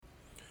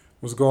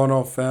What's going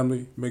on,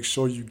 family? Make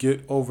sure you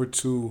get over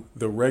to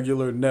the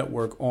regular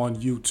network on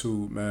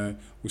YouTube, man.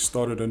 We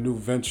started a new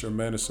venture,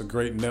 man. It's a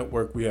great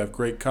network. We have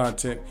great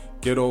content.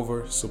 Get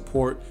over,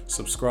 support,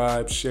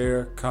 subscribe,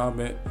 share,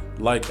 comment,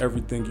 like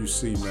everything you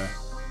see, man.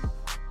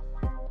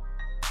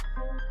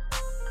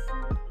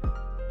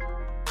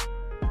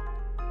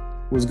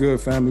 What's good,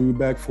 family? We're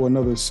back for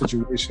another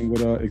situation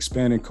with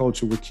expanding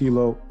culture with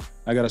Kilo.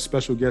 I got a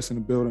special guest in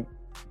the building,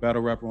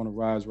 battle rapper on the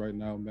rise right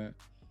now, man.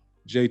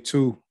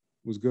 J2.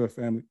 What's good,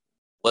 family?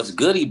 What's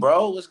goody,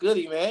 bro? What's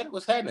goody, man?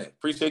 What's happening?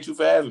 Appreciate you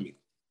for having me.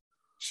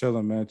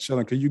 Chilling, man.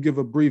 Chilling. Can you give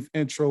a brief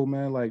intro,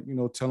 man? Like,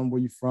 tell them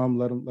where you from.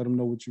 Let them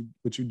know what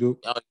you do.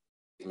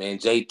 Man,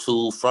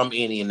 J2 from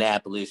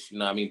Indianapolis. You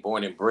know what I mean?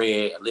 Born and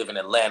bred. I live in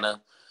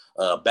Atlanta.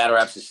 Battle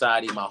Rap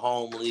Society, my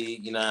home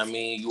league. You know what I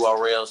mean?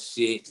 URL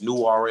shit,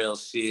 new RL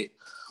shit,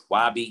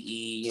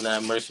 YBE. You know,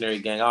 Mercenary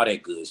Gang, all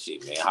that good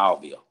shit, man.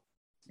 Howville.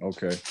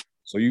 Okay.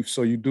 So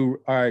you do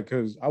all right,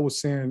 because I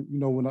was saying,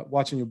 when I'm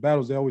watching your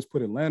battles, they always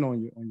put Atlanta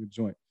on your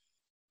joint.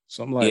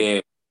 So I'm like, yeah,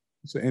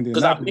 it's an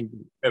Indianapolis. You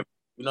know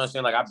what I'm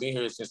saying? Like I've been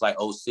here since like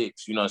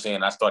 06. You know what I'm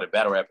saying? I started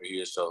battle rapping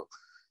here, so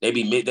they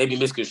be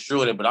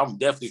misconstruing it, but I'm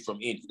definitely from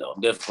Indy though.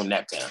 I'm definitely from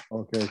that town.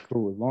 Okay,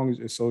 cool. As long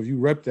as if you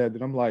rep that,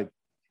 then I'm like,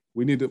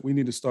 we need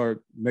to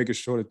start making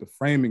sure that the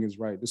framing is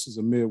right. This is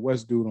a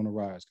Midwest dude on the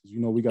rise, because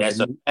we got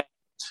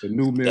the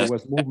new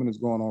Midwest movement is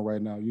going on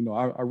right now.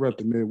 I rep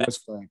the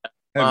Midwest flag.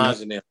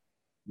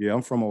 Yeah,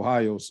 I'm from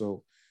Ohio,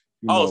 so.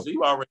 So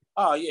you already?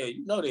 Oh yeah,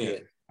 you know that. Yeah.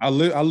 I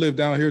live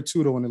down here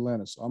too, though, in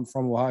Atlanta. So I'm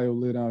from Ohio,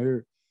 live down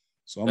here.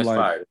 So I'm That's like,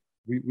 fire.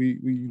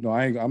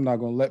 I'm not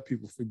gonna let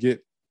people forget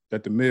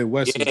that the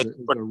Midwest is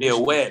the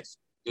Midwest.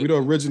 We the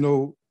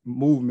original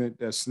movement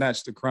that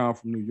snatched the crown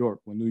from New York.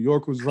 When New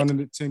York was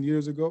running it 10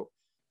 years ago,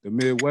 the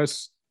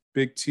Midwest,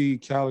 Big T,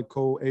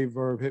 Calico,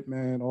 A-Verb,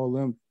 Hitman, all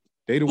them,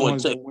 they the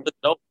ones that went.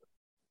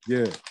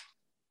 Yeah,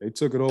 they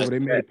took it over. They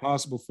made it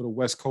possible for the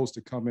West Coast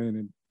to come in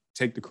and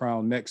take the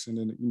crown next, and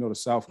then the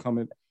South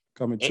coming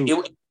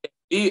too.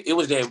 It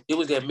was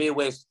that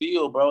Midwest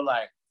feel, bro.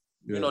 Like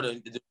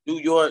the New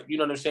York, you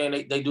know what I'm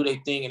saying? They do their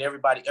thing, and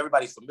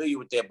everybody's familiar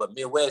with that. But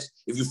Midwest,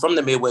 if you're from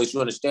the Midwest, you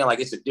understand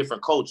like it's a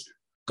different culture,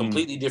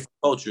 completely different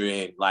culture,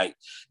 and like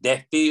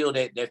that feel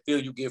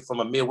you get from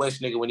a Midwest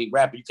nigga when he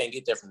rapping, you can't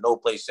get that from no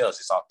place else.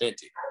 It's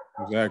authentic.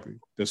 Exactly.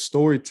 The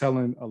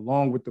storytelling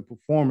along with the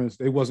performance,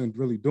 they wasn't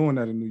really doing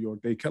that in New York.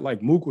 They kept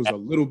like Mook was a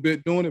little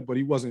bit doing it, but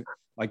he wasn't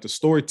like the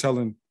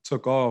storytelling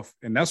took off,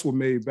 and that's what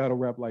made battle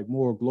rap like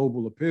more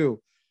global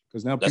appeal.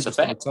 Because now people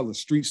start telling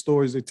street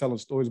stories. They're telling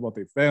stories about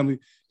their family.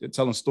 They're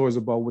telling stories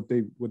about what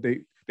they're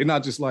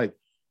not just like,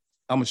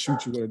 I'm gonna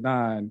shoot you with a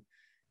 9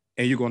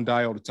 and you're gonna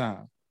die all the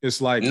time. It's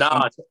like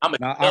I'm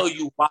gonna tell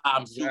you why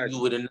I'm shooting you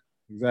with a 9.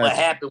 Exactly. What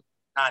happened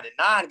with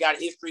 9 got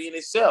history in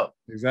itself.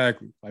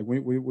 Exactly. Like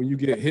when you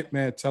get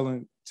Hitman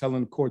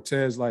telling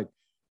Cortez, like,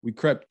 we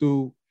crept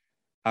through,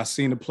 I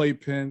seen the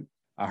playpen,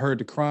 I heard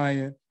the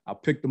crying, I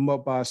picked him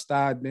up by his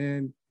thigh,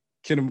 then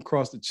hit him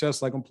across the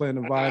chest like I'm playing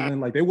the violin.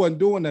 Like they wasn't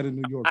doing that in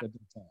New York at the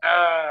time. You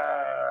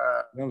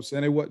know what I'm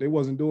saying? They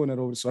wasn't doing that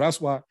over. So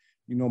that's why,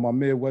 my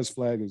Midwest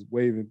flag is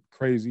waving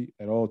crazy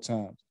at all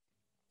times.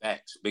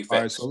 Facts, big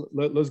facts. All right,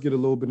 so let's get a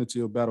little bit into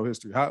your battle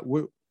history.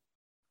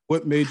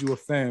 What made you a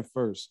fan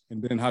first,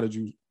 and then how did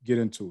you get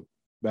into it,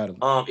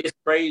 battling?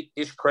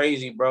 It's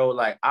crazy, bro.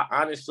 Like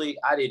I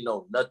didn't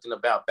know nothing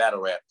about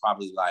battle rap.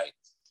 Probably like,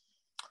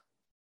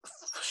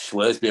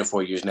 well, it's been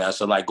 4 years now.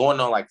 So like going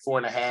on like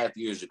 4.5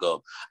 years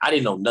ago, I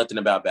didn't know nothing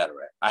about battle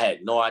rap. I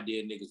had no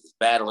idea niggas was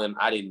battling.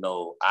 I didn't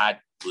know. I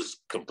was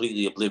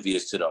completely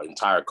oblivious to the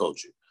entire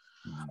culture.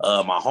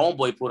 My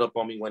homeboy put up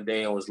on me one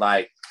day and was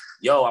like,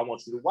 yo, I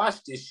want you to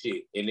watch this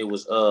shit. And it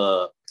was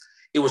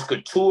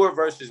Couture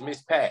versus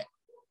Miss Pat.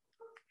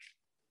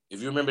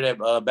 If you remember that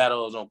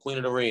battle, it was on Queen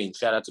of the Ring.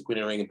 Shout out to Queen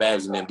of the Ring and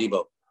Babs and them,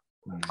 Debo.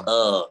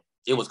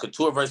 It was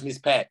Couture versus Miss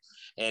Pat.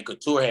 And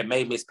Couture had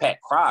made Miss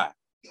Pat cry.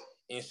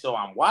 And so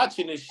I'm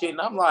watching this shit and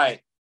I'm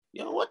like,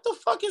 yo, what the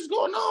fuck is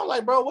going on?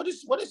 Like, bro, what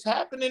is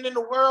happening in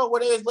the world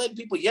where they're letting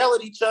people yell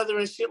at each other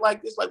and shit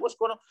like this? Like, what's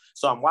going on?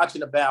 So I'm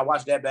watching the battle, I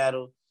watched that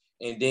battle,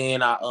 and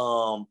then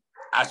I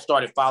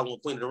started following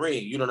Queen of the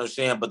Ring, you know what I'm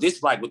saying? But this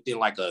is like within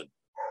like a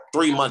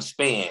 3-month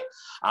span.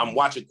 I'm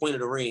watching Queen of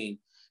the Ring,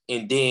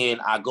 and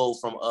then I go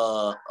from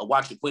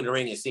watching Queen of the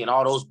Ring and seeing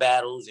all those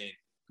battles and,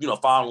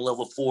 falling in love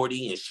with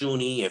 40 and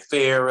Shuni and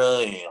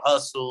Farrah and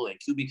Hustle and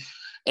QB.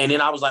 And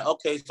then I was like,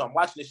 okay, so I'm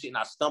watching this shit and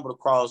I stumbled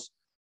across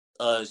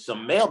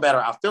some male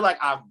battle. I feel like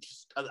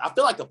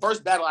the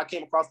first battle I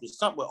came across was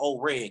something with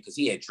Old Red because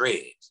he had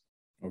dreads.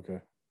 Okay.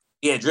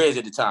 He had dreads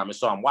at the time. And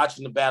so I'm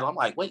watching the battle. I'm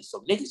like, wait,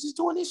 so niggas is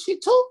doing this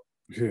shit too?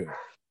 Yeah.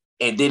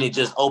 And then it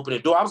just opened the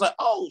door. I was like,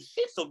 oh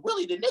shit, so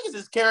really the niggas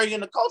is carrying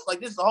the coach. Like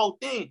this is the whole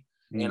thing.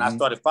 Mm-hmm. And I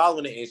started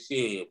following it and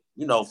shit,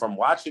 from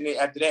watching it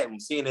after that and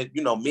seeing it,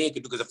 men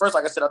could do, because at first,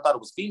 like I said, I thought it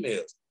was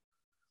females.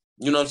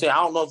 You know what I'm saying? I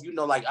don't know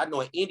if like, I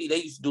know in Indy, they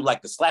used to do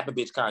like the slap a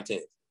bitch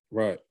contest.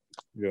 Right.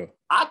 Yeah.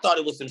 I thought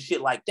it was some shit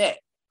like that.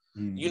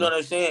 Mm-hmm. You know what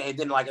I'm saying? And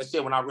then, like I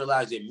said, when I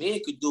realized that men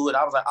could do it,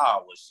 I was like,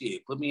 oh, well,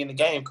 shit, put me in the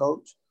game,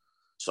 coach.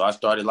 So I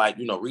started like,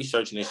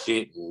 researching this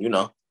shit,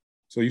 and,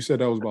 So you said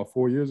that was about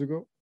 4 years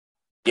ago?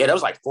 Yeah, that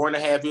was like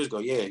 4.5 years ago.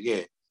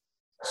 Yeah.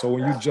 So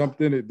when you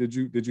jumped in it, did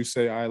you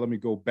say, all right, let me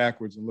go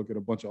backwards and look at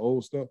a bunch of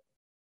old stuff?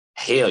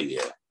 Hell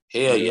yeah.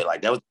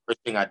 Like that was the first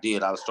thing I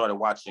did. I started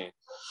watching.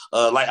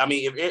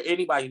 If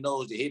anybody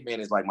knows, the Hitman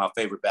is like my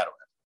favorite battle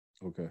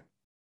rapper. Okay.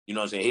 You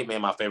know what I'm saying? Hitman,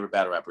 my favorite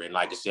battle rapper. And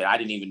like I said, I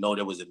didn't even know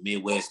there was a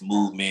Midwest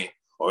movement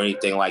or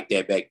anything like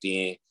that back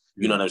then.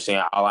 You know what I'm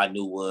saying? All I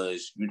knew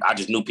was, I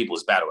just knew people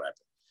was battle rapping.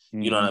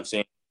 Mm-hmm. You know what I'm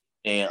saying?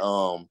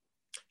 And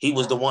he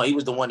was the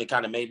one that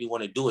kind of made me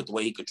want to do it, the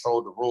way he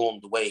controlled the room,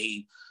 the way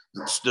he,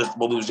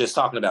 what we was just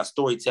talking about,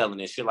 storytelling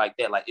and shit like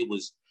that. Like he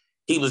was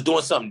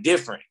doing something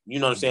different, you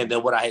know what I'm saying,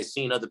 than what I had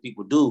seen other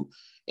people do.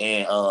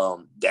 And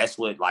that's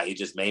what, like, it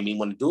just made me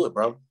want to do it,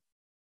 bro.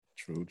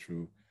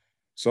 True.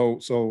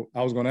 So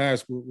I was going to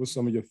ask, what's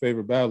some of your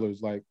favorite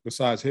battlers, like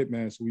besides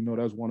Hitman? So we know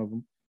that's one of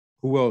them.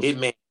 Who else?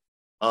 Hitman,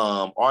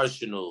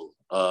 Arsenal,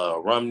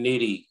 Rum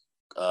Nitty,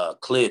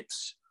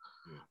 Clips.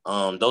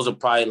 Those are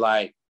probably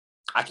like,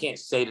 I can't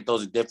say that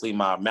those are definitely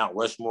my Mount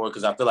Rushmore,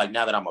 because I feel like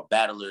now that I'm a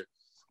battler,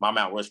 my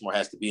Mount Rushmore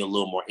has to be a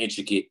little more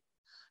intricate,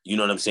 you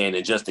know what I'm saying,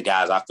 than just the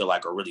guys I feel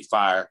like are really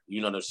fire,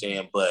 you know what I'm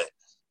saying? But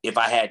if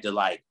I had to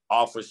like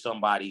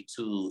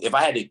if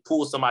I had to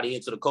pull somebody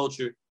into the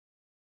culture,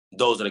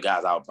 those are the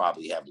guys I would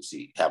probably have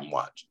them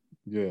watch.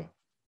 Yeah,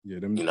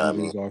 them, you know what I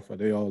mean?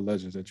 They all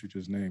legends that you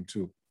just named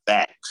too.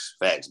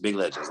 Facts, big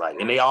legends. Like,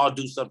 and they all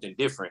do something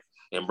different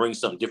and bring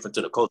something different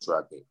to the culture,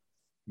 I think.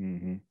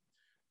 Mm-hmm.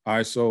 All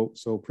right, so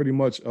pretty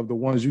much of the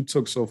ones you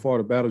took so far,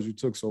 the battles you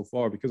took so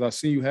far, because I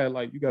see you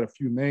got a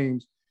few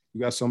names,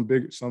 you got some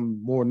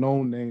more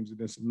known names and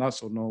then some not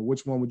so known.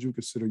 Which one would you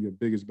consider your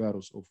biggest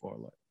battle so far?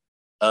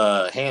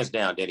 Like, hands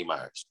down, Danny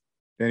Myers.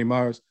 Danny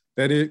Myers,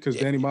 that is, because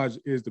Danny Myers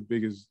is the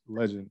biggest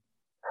legend,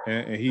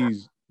 and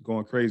he's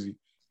going crazy,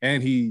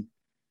 and he,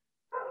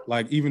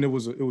 like, even it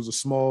was a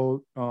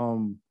small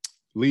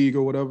league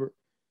or whatever.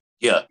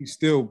 Yeah, he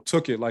still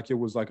took it like it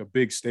was like a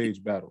big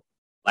stage battle.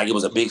 Like it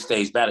was a big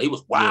stage battle. He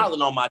was wilding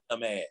on my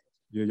dumb ass.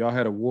 Yeah, y'all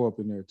had a war up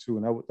in there too,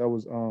 and that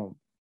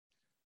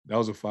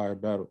was a fire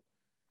battle.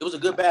 It was a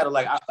good battle.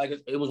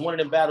 It was one of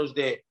them battles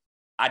that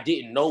I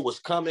didn't know was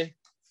coming.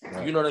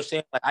 Right. You know what I'm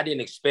saying? Like, I didn't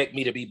expect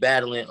me to be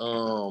battling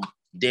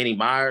Danny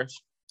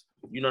Myers.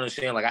 You know what I'm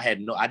saying? Like,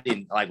 I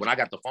didn't, like, when I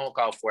got the phone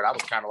call for it, I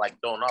was kind of like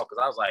thrown off,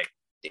 because I was like,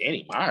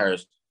 Danny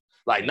Myers?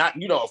 Like,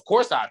 not, of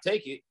course I'll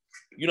take it.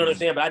 You know what I'm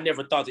saying? But I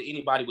never thought that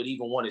anybody would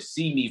even want to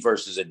see me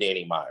versus a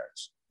Danny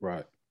Myers.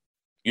 Right.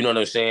 You know what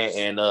I'm saying?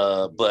 And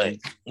but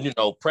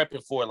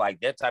prepping for like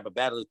that type of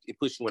battle, it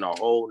puts you in a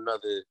whole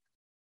nother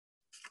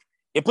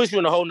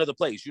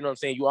place. You know what I'm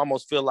saying? You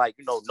almost feel like,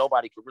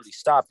 nobody could really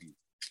stop you.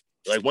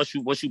 Like once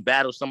you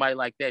battle somebody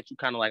like that, you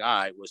kind of like,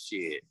 all right, well,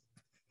 shit.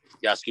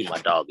 Y'all excuse my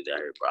dog is out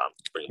here, bro. I'm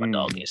just bringing my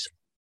dog in.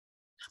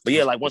 But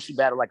yeah, like once you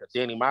battle like a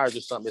Danny Myers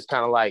or something, it's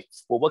kind of like,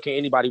 well, what can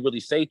anybody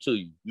really say to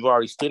you? You've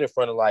already stood in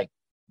front of like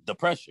the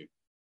pressure.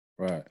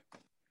 Right.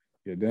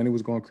 Yeah, Danny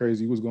was going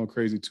crazy. He was going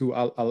crazy too.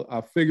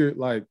 I figured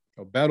like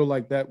a battle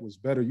like that was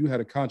better. You had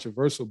a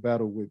controversial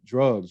battle with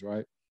drugs,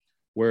 right?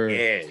 Where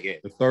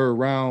the third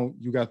round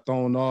you got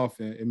thrown off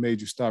and it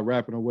made you stop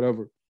rapping or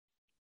whatever.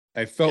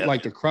 I felt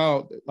like the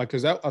crowd, like,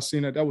 because I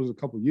seen that was a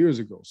couple of years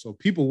ago. So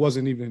people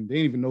they didn't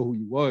even know who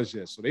you was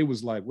yet. So they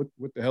was like, what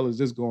the hell is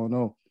this going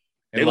on?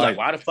 And they was like,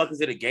 why the fuck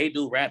is it a gay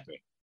dude rapping?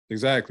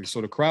 Exactly.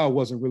 So the crowd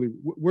wasn't really,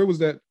 where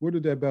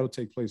did that battle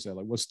take place at?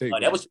 Like what state?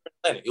 That was in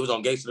Atlanta. It was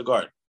on Gates of the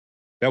Garden.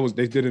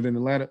 They did it in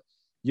Atlanta.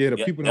 Yeah, the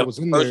people that was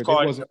in there,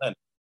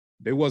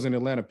 they wasn't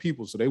Atlanta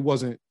people. So they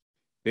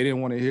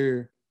didn't want to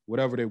hear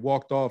whatever. They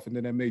walked off, and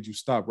then that made you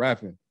stop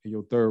rapping in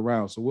your third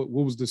round. So what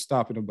was this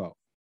stopping about?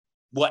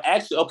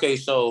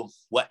 So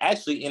what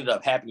actually ended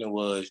up happening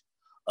was,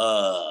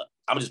 I'm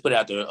gonna just put it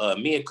out there.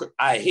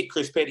 I hit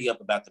Chris Petty up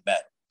about the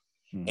battle.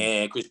 Mm-hmm.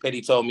 And Chris Petty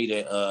told me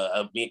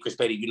that me and Chris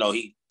Petty,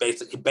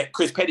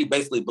 Chris Petty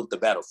basically booked the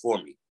battle for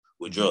me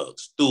with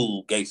drugs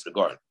through Gates of the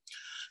Garden.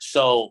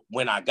 So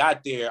when I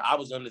got there, I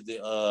was under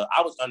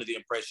the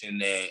impression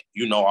that,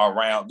 our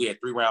round, we had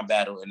 3-round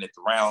battle, and that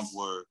the rounds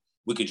were,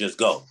 we could just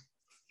go.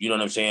 You know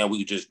what I'm saying? We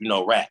could just,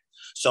 rap.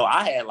 So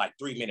I had like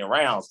 3-minute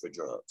rounds for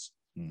drugs.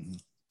 Mm-hmm.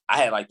 I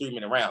had like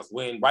 3-minute rounds.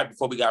 When right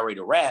before we got ready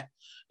to rap,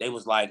 they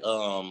was like,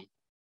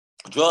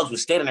 drugs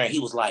was standing there. He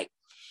was like,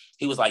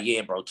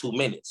 yeah, bro, 2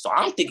 minutes. So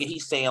I'm thinking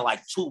he's saying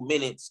like 2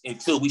 minutes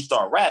until we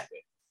start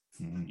rapping.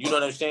 Mm-hmm. You know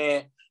what I'm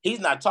saying?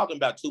 He's not talking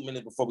about 2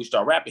 minutes before we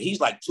start rapping.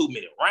 He's like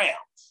 2-minute rounds.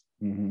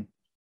 Mm-hmm.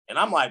 And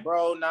I'm like,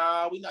 bro,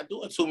 nah, we not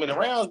doing 2-minute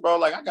rounds, bro.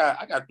 Like I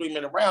got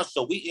 3-minute rounds.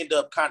 So we end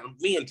up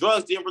me and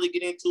Drugs didn't really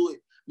get into it.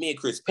 Me and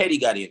Chris Petty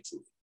got into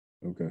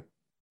it. Okay.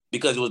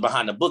 Because it was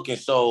behind the book. And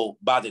so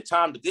by the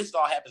time this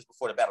all happens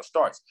before the battle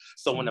starts.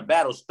 So when the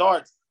battle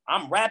starts,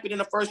 I'm rapping in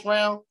the first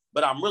round,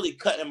 but I'm really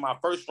cutting my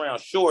first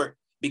round short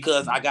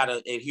because I got to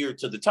adhere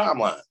to the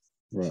timeline.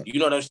 Right. You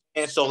know what I'm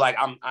saying? So like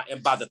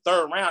and by the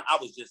third round, I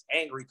was just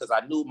angry because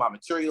I knew my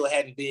material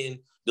hadn't been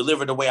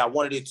delivered the way I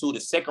wanted it to. The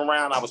second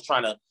round, I was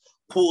trying to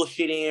pull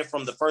shit in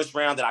from the first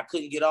round that I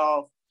couldn't get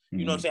off.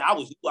 You know what I'm saying?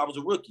 I was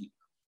a rookie.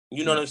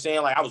 You know what I'm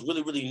saying? Like I was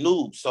really, really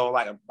new. So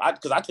like,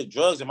 because I took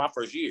drugs in my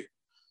first year.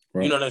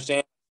 Right. You know what I'm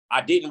saying?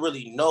 I didn't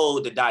really know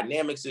the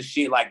dynamics and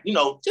shit. Like, you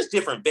know, just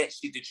different vet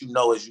shit that you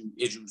know as you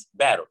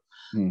battle.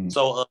 Mm-hmm.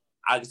 So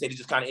I said it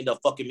just kind of ended up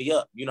fucking me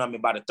up. You know what I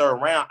mean? By the third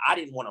round, I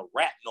didn't want to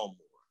rap no more.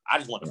 I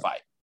just wanted to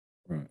fight.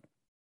 Right.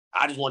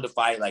 I just wanted to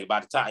fight. Like by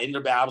the time in the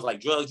battle, I was like,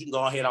 drugs, you can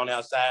go ahead on the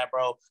outside,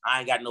 bro. I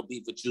ain't got no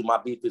beef with you. My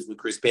beef is with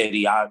Chris Petty.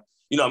 You know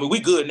what I mean? We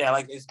good now.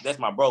 Like that's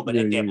my bro. But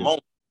at that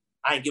moment,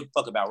 I ain't give a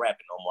fuck about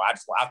rapping no more.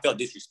 I felt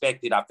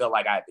disrespected. I felt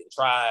like I had been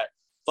tried.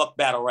 Fuck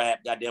battle rap.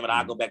 Goddamn it.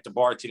 I'll go back to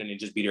bartending and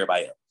just beat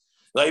everybody up.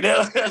 Like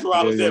that's where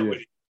I was at with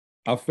it.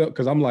 I felt,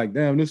 because I'm like,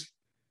 damn, this.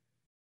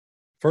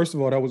 First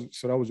of all, that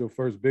was your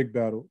first big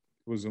battle.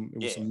 It was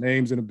some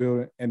names in the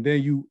building, and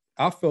then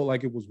I felt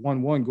like it was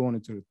 1-1 going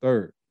into the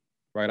third,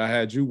 right? I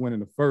had you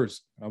winning the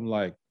first. I'm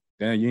like,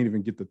 damn, you ain't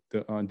even get the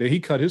then he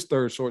cut his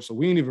third short, so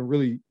we ain't even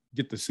really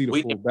get to see the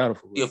full battle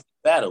for real.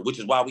 Battle, which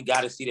is why we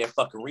got to see that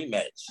fucking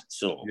rematch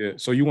soon. Yeah,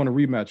 so you want to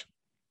rematch?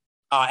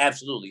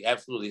 Absolutely.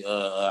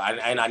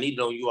 And I need it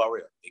on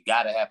URL. It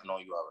got to happen on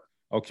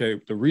URL.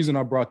 Okay, the reason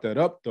I brought that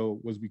up though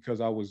was because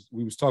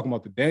we was talking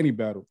about the Danny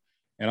battle,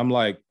 and I'm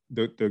like,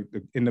 the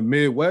in the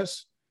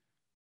Midwest,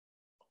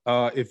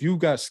 if you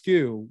got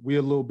skill, we're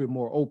a little bit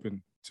more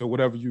open to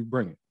whatever you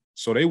bring it.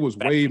 So they was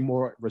way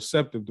more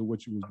receptive to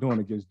what you was doing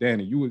against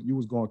Danny. You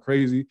was going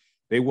crazy.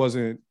 They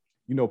wasn't,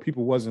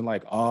 people wasn't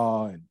like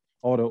and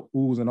all the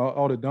oohs and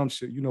all the dumb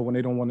shit. When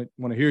they don't want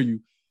to hear you,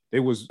 they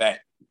was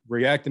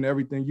reacting to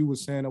everything you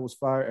was saying that was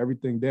fire,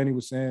 everything Danny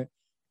was saying.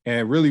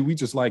 And really, we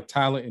just like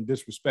talent and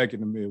disrespect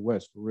in the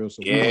Midwest for real.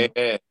 So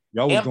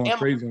y'all was going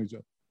crazy on each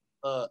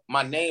other.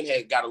 My name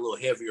had got a little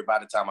heavier by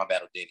the time I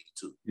battled Danny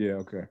too. Yeah.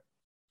 Okay.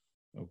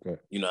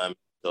 You know what I mean?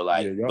 So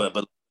like,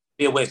 but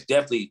Midwest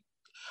definitely.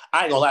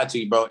 I ain't gonna lie to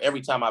you, bro.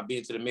 Every time I've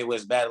been to the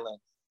Midwest battling,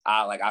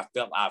 I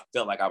felt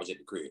like I was at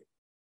the crib.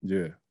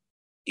 Yeah.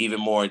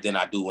 Even more than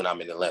I do when I'm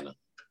in Atlanta.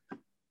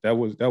 That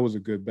was a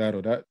good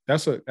battle.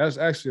 That's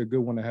actually a good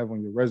one to have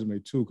on your resume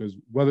too, because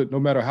no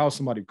matter how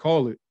somebody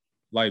call it,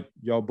 like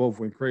y'all both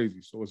went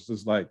crazy. So it's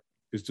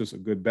just a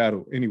good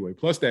battle anyway.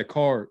 Plus that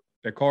card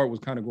was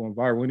kind of going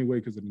viral anyway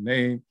because of the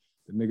name,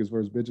 the niggas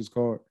versus bitches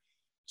card.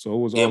 So it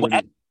was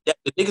already. The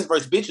niggas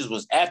versus bitches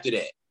was after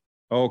that.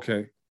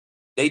 Okay.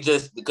 They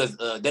just because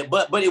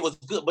but it was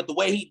good. But the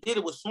way he did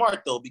it was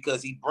smart though,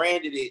 because he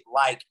branded it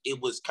like it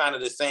was kind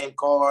of the same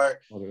card.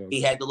 Okay.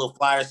 He had the little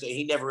flyer, so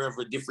he never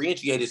ever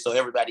differentiated. So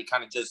everybody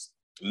kind of just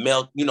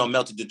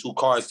melted the two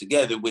cards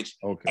together, which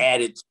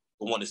added to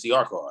the one to see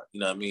our card.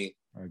 You know what I mean?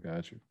 I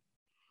got you.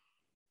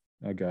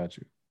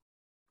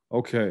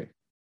 Okay.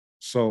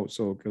 So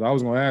because I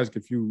was gonna ask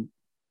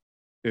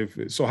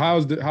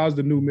how's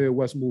the new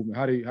Midwest movement?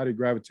 How they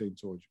gravitate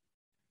towards you?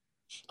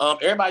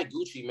 Everybody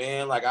Gucci,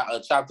 man. Like I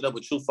chopped it up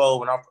with Trufo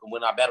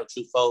when I battled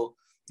Trufo.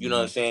 You know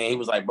what I'm saying? He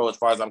was like, bro, as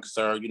far as I'm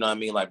concerned, you know what I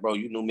mean? Like, bro,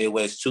 you knew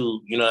Midwest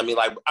too. You know what I mean?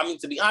 Like,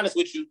 to be honest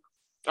with you,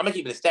 I'm gonna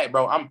keep it a stack,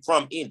 bro. I'm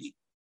from Indy.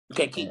 You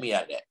can't keep me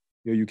out of that.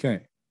 Yeah, you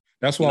can't.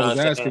 That's why I was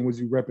asking, was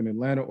you repping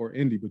Atlanta or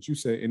Indy? But you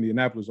said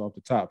Indianapolis off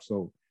the top,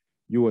 so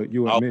you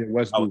a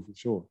Midwest dude for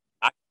sure.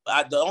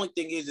 The only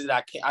thing is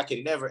that I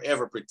can never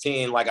ever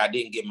pretend like I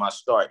didn't get my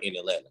start in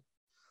Atlanta.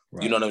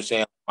 Right. You know what I'm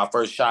saying? My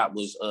first shot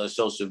was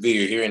so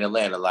severe here in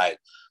Atlanta. Like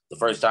the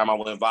first time I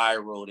went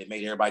viral, it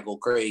made everybody go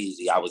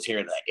crazy. I was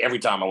hearing that every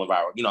time I went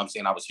viral. You know what I'm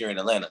saying? I was here in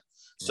Atlanta. Right.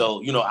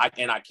 So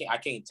I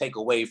can't take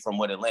away from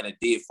what Atlanta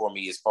did for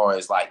me as far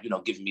as like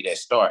giving me that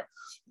start.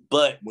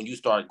 But when you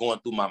start going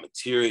through my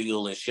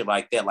material and shit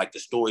like that, like the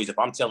stories, if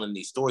I'm telling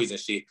these stories and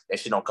shit, that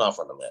shit don't come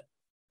from Atlanta.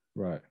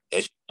 Right.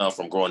 That shit come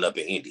from growing up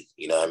in Indy.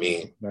 You know what I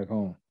mean? Back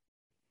home.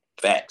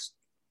 Facts.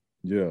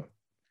 Yeah.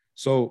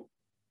 So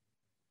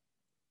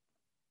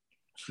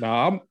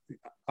now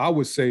I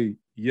would say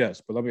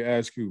yes, but let me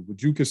ask you,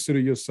 would you consider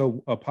yourself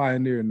a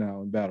pioneer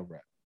now in battle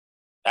rap?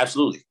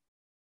 Absolutely.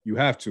 You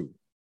have to,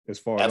 as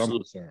far as I'm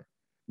concerned.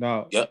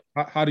 Now,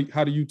 how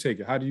do you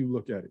take it? How do you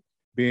look at it?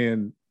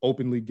 Being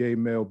openly gay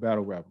male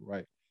battle rapper,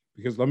 right?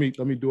 Because let me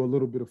do a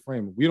little bit of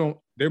framing.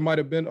 There might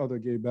have been other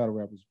gay battle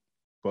rappers,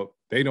 but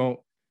they don't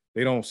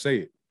say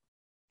it,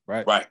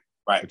 right? Right.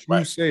 But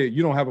you say it,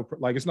 you don't have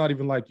it's not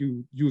even like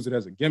you use it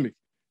as a gimmick.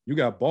 You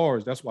got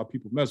bars, that's why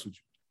people mess with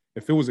you.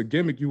 If it was a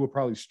gimmick, you would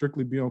probably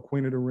strictly be on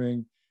Queen of the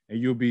Ring and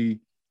you'll be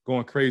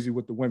going crazy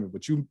with the women.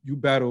 But you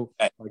battle,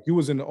 like you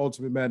was in the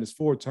Ultimate Madness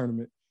 4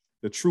 tournament.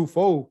 The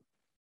Trufo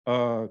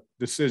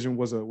decision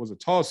was a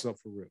toss-up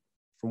for real,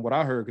 from what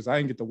I heard, because I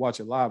didn't get to watch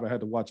it live. I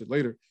had to watch it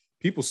later.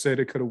 People said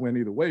it could have went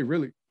either way,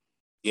 really.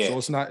 Yeah. So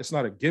it's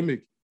not a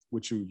gimmick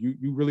with you.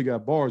 You really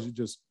got bars. You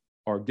just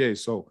are gay.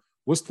 So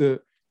what's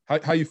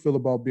how you feel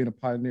about being a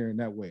pioneer in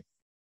that way?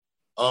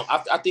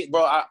 I think,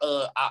 bro, I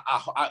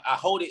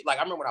hold it. Like,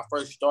 I remember when I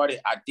first started,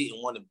 I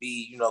didn't want to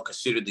be,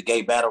 considered the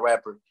gay battle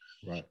rapper.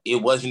 Right.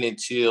 It wasn't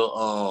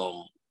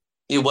until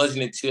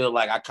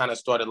like I kind of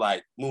started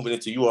like moving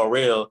into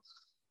URL,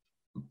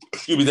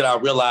 that I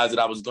realized that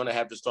I was gonna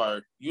have to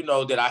start,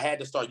 that I had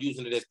to start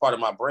using it as part of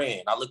my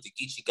brand. I looked at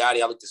Geechee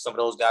Gotti, I looked at some of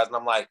those guys, and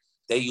I'm like,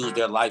 they use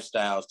their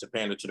lifestyles to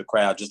pander to the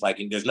crowd, just like,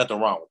 and there's nothing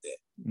wrong with that.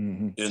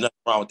 Mm-hmm. There's nothing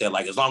wrong with that.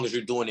 Like, as long as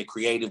you're doing it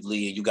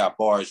creatively and you got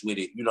bars with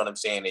it, you know what I'm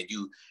saying, and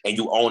you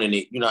owning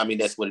it, you know what I mean?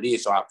 That's what it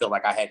is. So I felt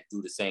like I had to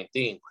do the same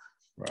thing.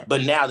 Right.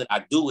 But now that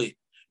I do it,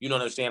 you know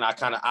what I'm saying,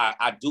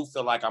 I do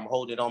feel like I'm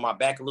holding it on my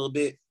back a little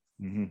bit,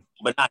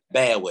 but not in a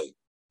bad way.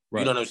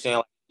 Right. You know what I'm saying?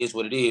 Like, it's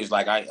what it is.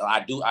 Like,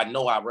 I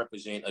know I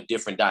represent a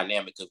different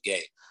dynamic of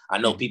gay. I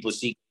know people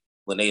see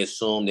when they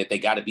assume that they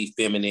got to be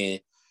feminine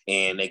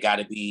and they got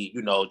to be,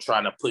 you know,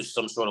 trying to push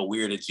some sort of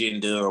weird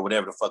agenda or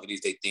whatever the fuck it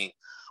is they think.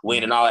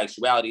 When in all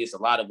actuality, it's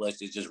a lot of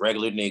us is just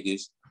regular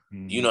niggas.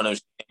 You know what I'm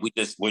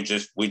saying?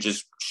 We're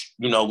just,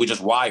 you know, we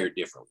just wired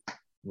differently.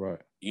 Right.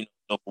 You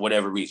know, for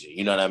whatever reason.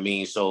 You know what I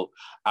mean? So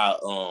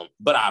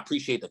but I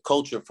appreciate the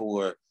culture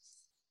for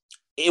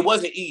it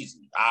wasn't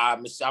easy.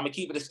 I'm gonna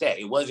keep it a stat.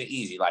 It wasn't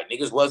easy. Like,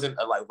 niggas wasn't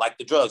like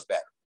the drugs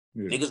battle.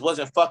 Yeah. Niggas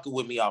wasn't fucking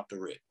with me off the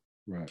rip.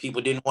 Right.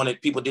 People did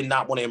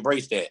not want to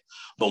embrace that.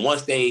 But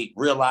once they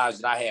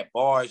realized that I had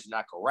bars and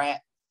I could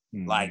rap,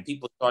 like,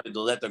 people started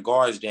to let their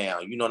guards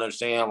down. You know what I'm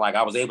saying? Like,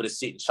 I was able to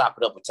sit and chop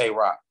it up with Tay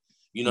Rock.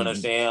 You know what I'm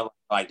saying?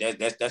 Like,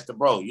 that's the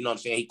bro. You know what I'm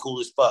saying? He cool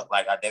as fuck.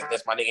 Like,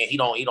 that's my nigga. He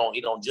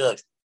don't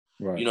judge.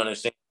 Right. You know what I'm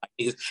saying?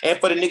 Like, and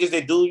for the niggas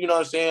that do, you know what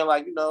I'm saying?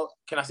 Like, you know,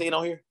 can I say it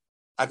on here?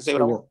 I can say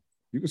what I want.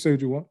 You can say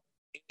what you want.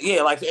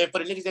 Yeah, like, and for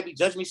the niggas that be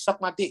judging me,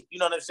 suck my dick. You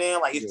know what I'm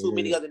saying? Like, it's too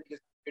many other niggas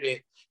here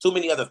too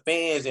many other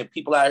fans and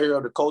people out here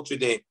of the culture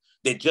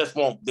that just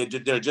want, they're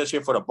just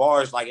here for the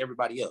bars like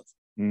everybody else.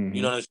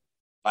 You know what I'm saying?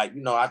 Like,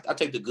 you know, I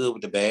take the good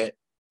with the bad.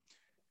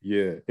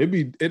 Yeah,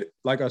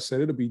 like I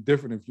said, it'll be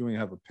different if you ain't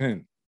have a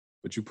pen,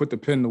 but you put the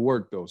pen to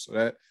work though. So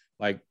that,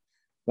 like,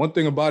 one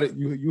thing about it,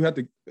 you have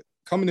to,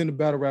 coming into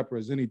battle rapper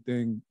as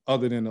anything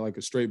other than like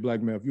a straight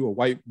black man. If you're a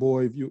white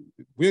boy,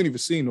 we ain't even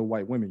seen no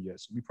white women yet,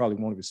 so we probably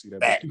won't even see that.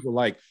 But people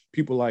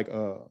like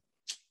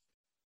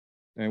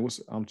man,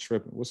 I'm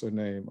tripping. What's her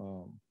name?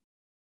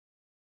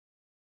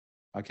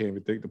 I can't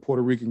even think. The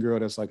Puerto Rican girl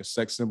that's like a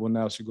sex symbol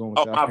now. She going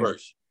with my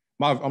verse.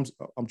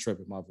 I'm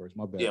tripping. My verse.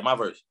 My bad. Yeah, my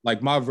verse.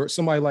 Like my verse.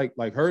 Somebody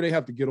like her, they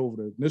have to get over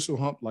the initial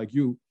hump. Like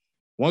you,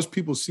 once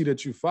people see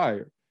that you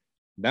fired,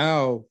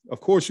 now of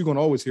course you're gonna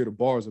always hear the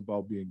bars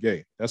about being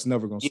gay. That's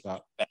never gonna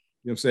stop. You know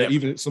what I'm saying? Never.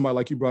 Even somebody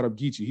like you brought up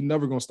Geechee, he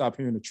never gonna stop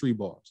hearing the tree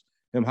bars.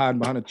 Him hiding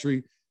behind a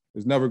tree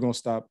is never gonna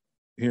stop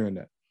hearing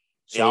that.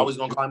 So, they always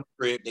gonna climb the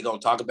crib. They gonna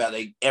talk about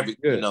you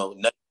know,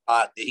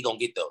 nothing. He gonna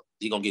get though.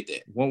 He gonna get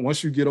that.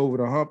 Once you get over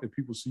the hump and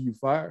people see you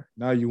fire,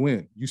 now you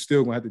win. You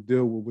still gonna have to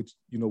deal with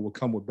what will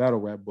come with battle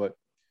rap, but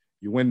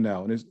you win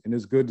now, and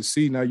it's good to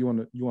see. Now you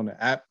on the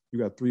app. You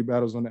got 3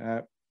 battles on the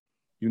app.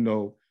 You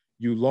know,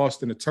 you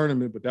lost in the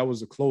tournament, but that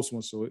was a close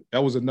one, so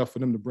that was enough for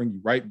them to bring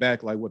you right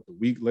back. Like what, the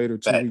week later,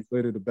 2 weeks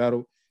later, the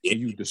battle, and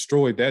you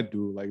destroyed that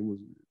dude. Like it was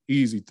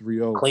easy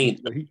 3-0.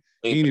 Clean. He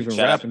ain't even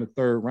rap in the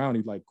 3rd round.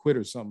 He like quit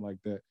or something like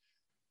that.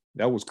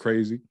 That was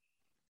crazy.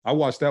 I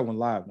watched that one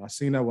live. And I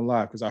seen that one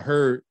live because I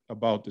heard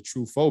about the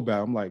True Foe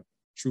battle. I'm like,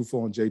 True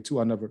Foe and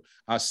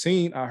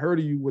J2. I heard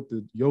of you with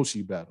the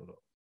Yoshi battle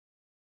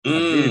though. I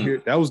did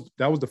hear, that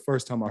was the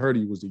first time I heard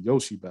of you was the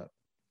Yoshi battle.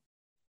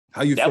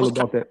 How you feel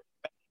about that?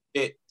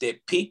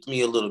 That piqued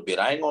me a little bit.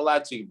 I ain't gonna lie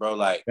to you, bro.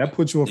 Like, that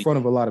put you in front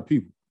of a lot of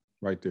people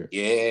right there.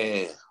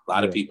 Yeah, a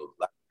lot of people.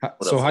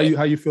 So how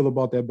you feel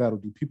about that battle?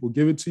 Do people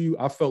give it to you?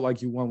 I felt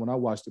like you won when I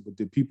watched it, but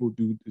did people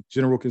do the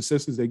general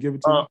consensus? They give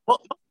it to you? Well,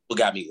 people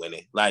got me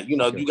winning. Like, you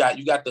know, you got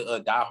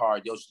the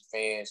diehard Yoshi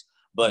fans,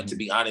 but to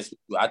be honest with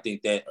you, I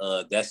think that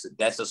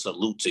that's a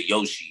salute to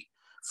Yoshi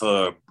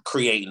for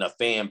creating a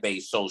fan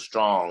base so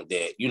strong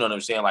that, you know what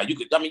I'm saying? Like, you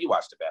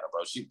watched the battle,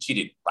 bro. She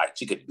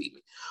couldn't beat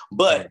me,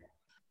 but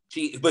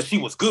she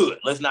was good.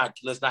 Let's not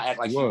act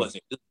like she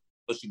wasn't good,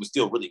 but she was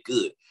still really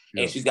good.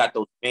 And she's got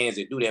those fans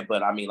that do that.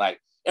 But I mean, like,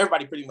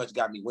 everybody pretty much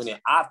got me winning.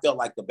 I felt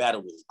like the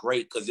battle was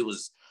great because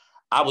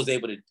I was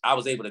able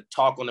to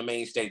talk on the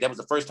main stage. That was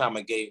the first time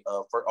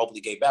for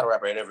openly gay battle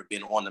rapper had ever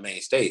been on the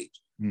main stage.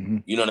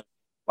 You know what I mean?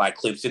 Like,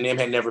 Clips and them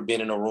had never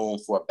been in a room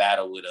for a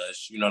battle with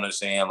us. You know what I'm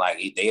saying? Like,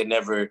 they had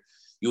never,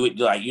 you would,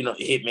 like, you know,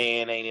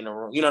 Hitman ain't in the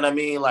room. You know what I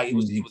mean? Like, it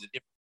was a different,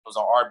 it was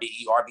on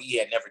RBE. RBE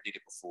had never did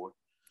it before.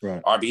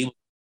 Right. RBE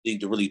was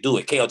to really do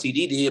it.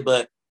 KLTD did,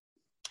 but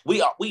we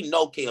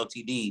know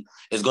KLTD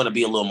is going to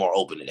be a little more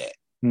open to that.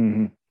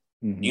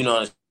 You know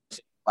what I'm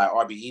saying? Like,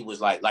 RBE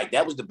was like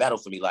that was the battle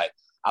for me. Like,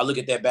 I look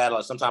at that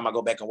battle, sometimes I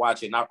go back and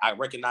watch it, and I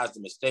recognize the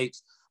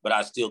mistakes, but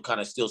I still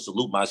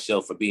salute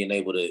myself for being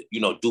able to,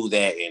 you know, do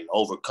that and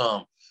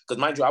overcome.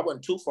 Because, mind you, I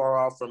wasn't too far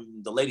off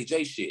from the Lady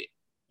J shit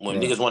when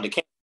niggas wanted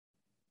to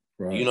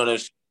cancel. You know what I'm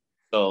saying?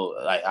 So,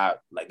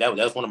 that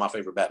was one of my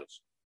favorite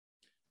battles.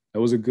 That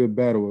was a good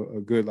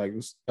battle.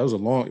 That was a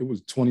long, it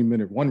was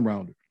 20-minute one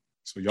rounder.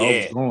 So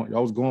y'all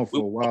was going for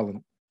a while.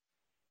 And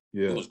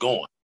it was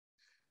going.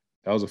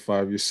 That was a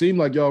 5 year. Seemed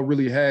like y'all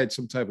really had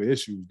some type of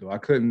issues though. I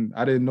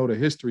didn't know the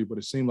history, but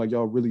it seemed like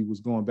y'all really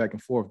was going back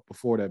and forth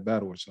before that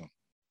battle or something.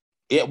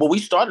 Yeah, well, we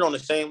started on the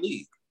same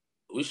league.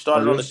 We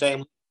started on the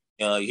same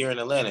here in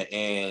Atlanta,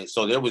 and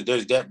so there was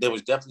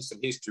definitely some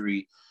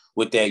history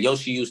with that.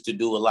 Yoshi used to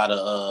do a lot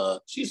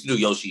of she used to do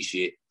Yoshi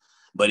shit,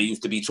 but it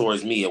used to be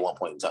towards me at one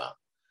point in time.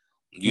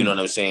 You know what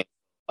I'm saying?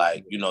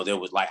 Like, you know, there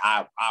was like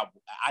I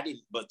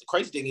didn't. But the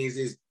crazy thing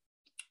is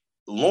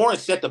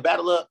Lawrence set the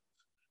battle up.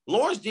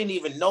 Lawrence didn't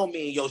even know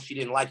me and Yoshi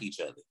didn't like each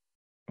other.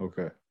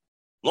 Okay.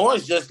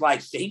 Lawrence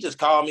he just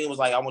called me and was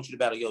like, I want you to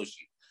battle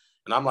Yoshi.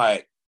 And I'm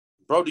like,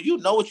 bro, do you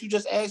know what you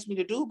just asked me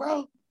to do,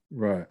 bro?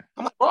 Right.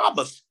 I'm like, I'm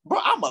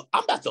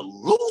about to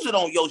lose it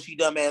on Yoshi,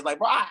 dumbass. Like,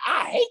 bro,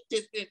 I hate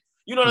this thing.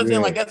 You know what I'm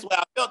saying? Like, that's what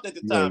I felt at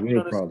the time. You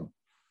know what I'm saying?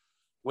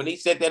 When he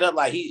set that up,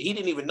 like he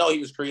didn't even know he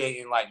was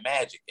creating like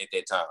magic at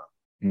that time.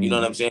 You know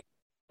what I'm saying?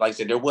 Like I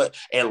said, there was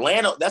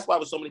Atlanta. That's why there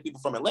was so many people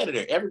from Atlanta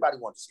there. Everybody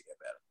wanted to see that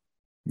battle.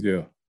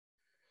 Yeah,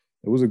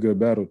 it was a good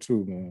battle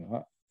too,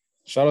 man.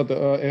 Shout out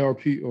to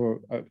ARP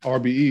or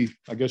RBE.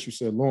 I guess you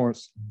said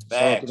Lawrence.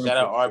 Shout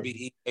out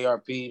RBE,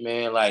 ARP,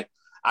 man. Like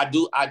I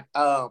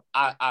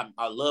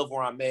love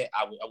where I'm at.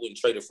 I wouldn't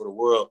trade it for the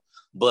world,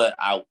 but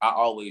I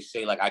always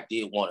say like I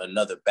did want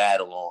another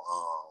battle on.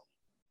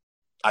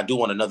 I did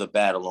want another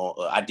battle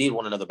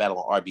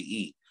on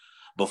RBE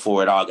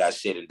before it all got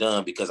said and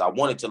done, because I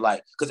wanted to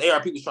because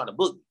ARP was trying to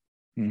book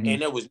me,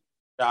 and there was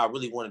I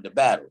really wanted to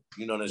battle.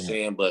 You know what I'm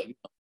saying? But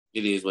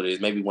it is what it is.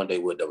 Maybe one day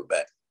we'll double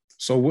back.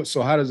 So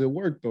how does it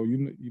work though?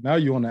 Now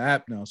you're on the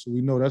app now, so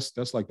we know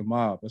that's like the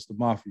mob. That's the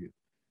mafia.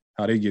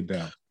 How they get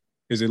down.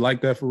 Is it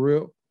like that for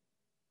real?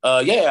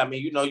 Yeah. I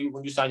mean, you know,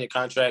 when you sign your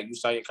contract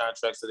so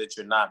that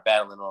you're not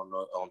battling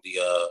on the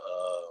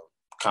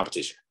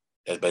competition.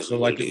 That's basically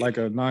so like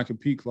a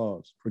non-compete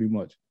clause, pretty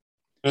much.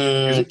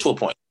 To a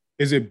point.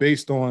 Is it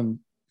based on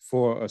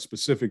for a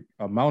specific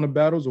amount of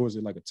battles, or is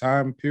it like a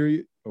time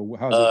period, or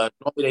how's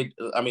it?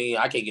 Normally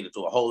I can't get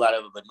into a whole lot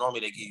of it, but normally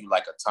they give you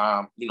like a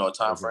time, a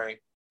time frame.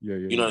 Yeah.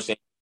 You know what I'm saying?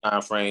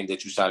 Time frame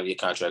that you signed your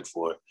contract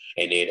for,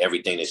 and then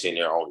everything that's in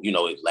there on,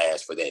 it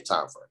lasts for that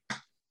time frame.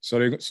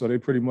 So they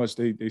pretty much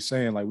they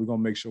saying like we're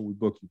gonna make sure we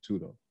book you too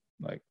though.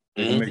 Like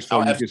they're gonna make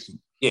sure you get some.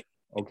 Yeah.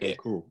 Okay,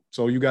 cool.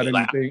 So you got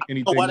anything?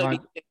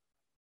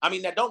 I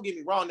mean, now don't get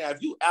me wrong. Now,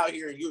 if you out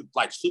here and you're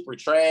like super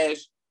trash,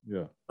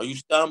 or you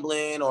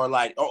stumbling, or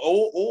like,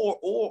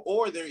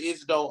 or there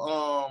is no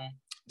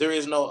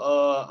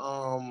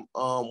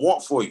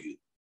want for you.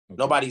 Okay.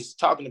 Nobody's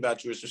talking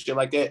about you or some shit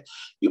like that.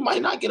 You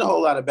might not get a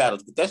whole lot of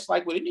battles, but that's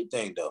like with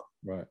anything, though.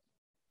 Right.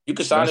 You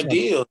can sign a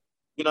deal.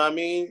 You know what I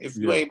mean? If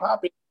you ain't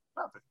popping.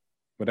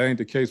 But that ain't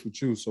the case with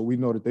you. So we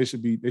know that they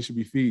should be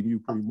feeding you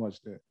pretty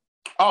much that.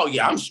 Oh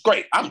yeah, I'm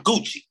straight. I'm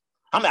Gucci.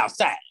 I'm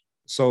outside.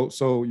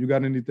 So you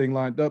got anything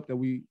lined up that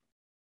we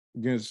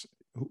against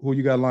who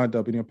you got lined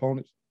up? Any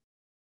opponents?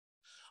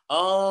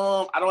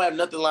 I don't have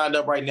nothing lined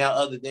up right now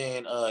other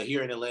than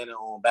here in Atlanta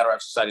on Battle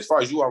Rap Society. As far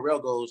as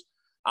URL goes,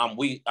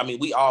 we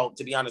all,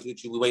 to be honest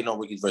with you, we waiting on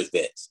Ricky's versus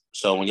Vets.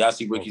 So when y'all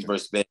see Ricky's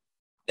versus Vets,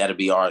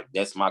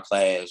 that's my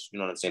class. You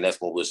know what I'm saying? That's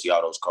when we'll see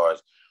all those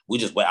cards. We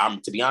just wait.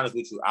 To be honest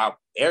with you,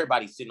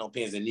 everybody's sitting on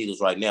pins and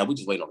needles right now. We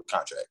just waiting on the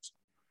contracts.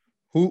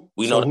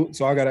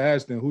 So I gotta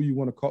ask then, who you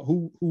want to call?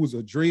 Who was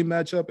a dream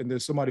matchup, and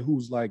there's somebody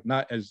who's like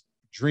not as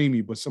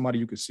dreamy, but somebody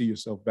you could see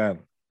yourself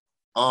battling.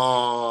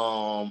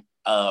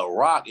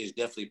 Rock is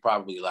definitely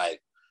probably like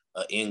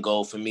an end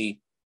goal for me.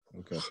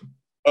 Okay.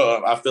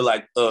 I feel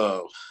like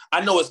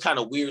I know it's kind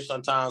of weird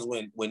sometimes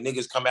when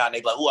niggas come out and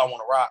they be like, "Oh, I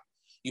want to Rock."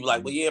 You be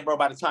like, "Well, yeah, bro.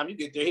 By the time you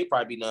get there, he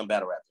probably be done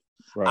battle rapping."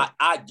 Right.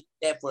 I get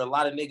that for a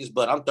lot of niggas,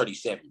 but I'm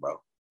 37, bro.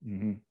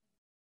 Mm-hmm.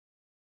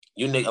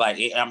 You nigga, like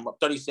I'm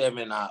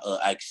 37.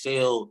 I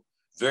excelled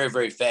very,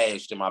 very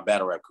fast in my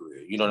battle rap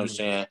career. You know what I'm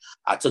saying?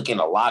 I took in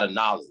a lot of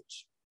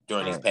knowledge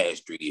during these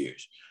past 3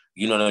 years.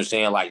 You know what I'm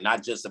saying? Like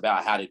not just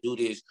about how to do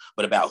this,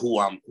 but about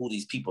who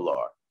these people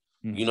are.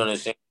 Mm-hmm. You know what I'm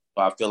saying?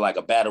 So I feel like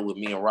a battle with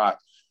me and Rock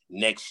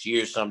next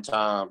year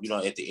sometime,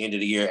 at the end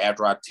of the year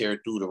after I tear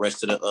through the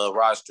rest of the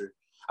roster,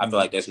 I feel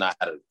like that's not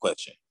out of the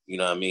question. You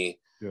know what I mean?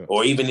 Yeah.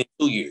 Or even in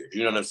 2 years,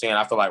 you know what I'm saying?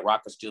 I feel like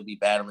Rock will still be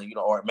battling,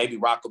 or maybe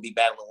Rock will be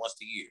battling once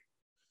a year.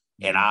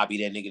 Mm-hmm. And I'll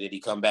be that nigga that he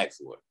come back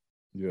for.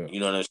 Yeah.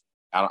 You know what I'm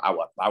saying?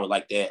 I would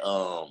like that.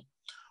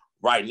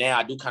 Right now,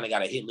 I do kind of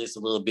got a hit list a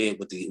little bit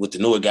with the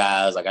newer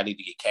guys. Like I need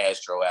to get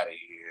Castro out of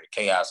here.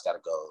 Chaos got to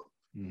go.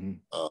 Mm-hmm.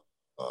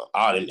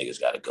 All them niggas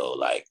got to go.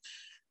 Like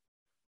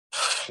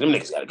them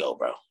niggas got to go,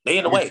 bro. They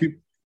in the way.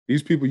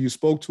 These people you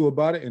spoke to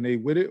about it and they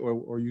with it,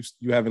 or you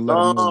haven't let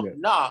them know yet?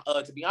 Nah.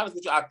 To be honest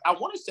with you, I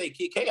want to say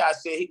Kid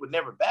Chaos said he would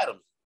never battle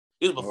me.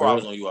 This was before I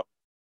was on URL.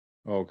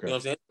 Oh, okay. You know what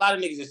I'm saying? A lot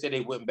of niggas that said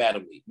they wouldn't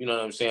battle me. You know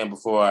what I'm saying?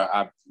 Before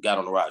I got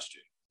on the roster.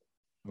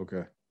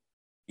 Okay.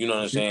 You know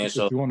what I'm saying?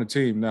 So you're on the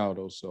team now,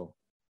 though. So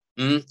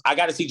I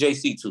got to see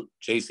JC too.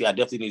 JC, I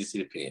definitely need to see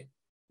the pen.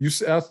 You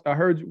said I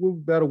heard you.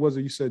 What battle was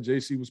it? You said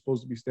JC was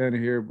supposed to be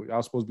standing here, but I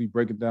was supposed to be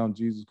breaking down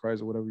Jesus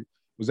Christ or whatever.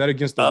 Was that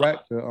against the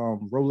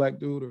Rolac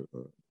dude? Or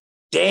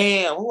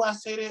damn, who I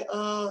say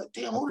that?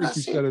 Damn, who did I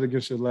say? You said it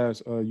against your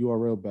last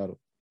URL battle.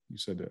 You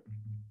said that.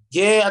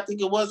 Yeah, I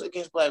think it was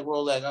against Black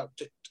Rolac.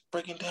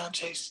 Breaking down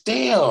JC.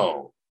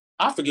 Damn,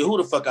 I forget who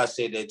the fuck I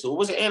said that to.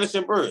 Was it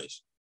Anderson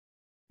Burris?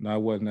 No,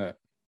 it wasn't that.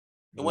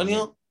 It wasn't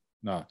him?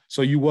 Nah.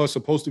 So you was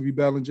supposed to be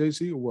battling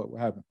JC or what? What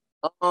happened?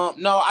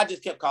 No, I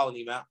just kept calling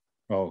him out.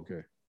 Oh, okay.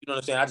 You know what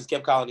I'm saying? I just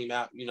kept calling him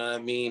out. You know what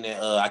I mean?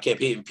 And I kept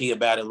hitting P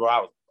about it. Where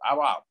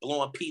I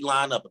blowing P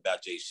line up about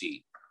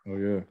JC. Oh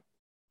yeah.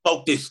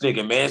 Poke this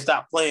nigga, man.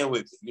 Stop playing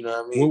with me. You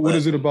know what I mean? What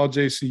is it about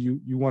JC?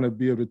 You want to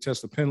be able to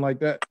test a pin like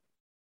that?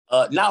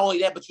 Not only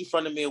that, but you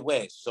from the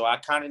Midwest. So I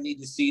kind of need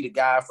to see the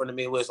guy from the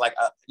Midwest. Like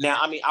now,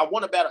 I mean, I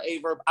want to battle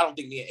Averb. I don't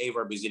think me and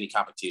Averb is any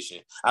competition.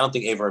 I don't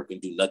think Averb can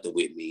do nothing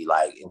with me.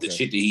 Like the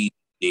shit that he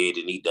did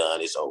and he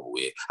done, it's over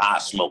with. I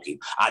smoke him.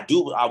 I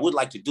would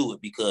like to do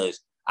it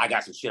because I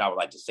got some shit I would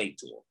like to say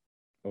to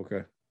him.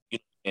 Okay.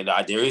 And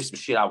there is some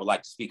shit I would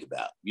like to speak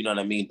about. You know what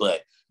I mean?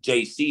 But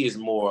JC is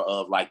more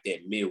of like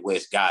that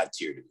Midwest God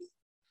tier to me.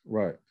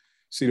 Right.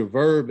 See, the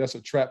Verb, that's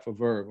a trap for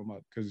Verb.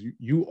 Because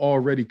you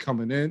already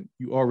coming in,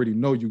 you already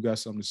know you got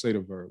something to say to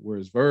Verb.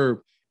 Whereas Verb,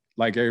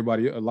 like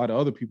everybody, a lot of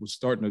other people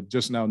starting to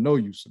just now know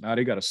you. So now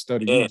they got to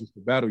study you just to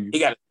battle you. He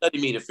got to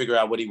study me to figure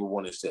out what he would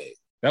want to say.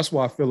 That's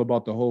why I feel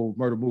about the whole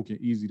Murder Mook and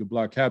Easy the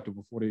Block Captain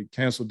before they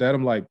canceled that.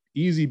 I'm like,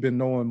 Easy been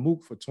knowing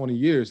Mook for 20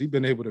 years. He's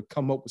been able to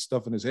come up with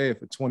stuff in his head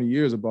for 20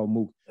 years about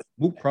Mook.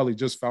 Mook probably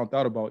just found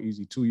out about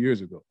Easy 2 years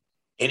ago.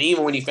 And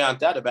even when he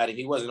found out about it,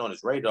 he wasn't on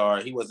his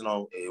radar. He wasn't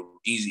on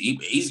Easy.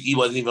 He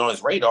wasn't even on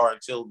his radar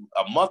until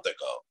a month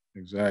ago.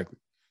 Exactly.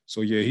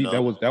 So yeah,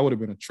 that would have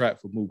been a trap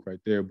for Mook right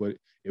there. But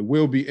it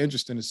will be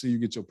interesting to see you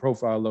get your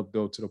profile up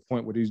though to the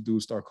point where these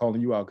dudes start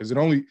calling you out. Because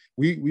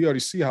we already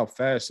see how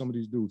fast some of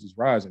these dudes is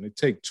rising. They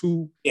take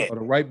two of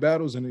the right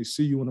battles and they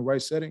see you in the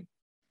right setting.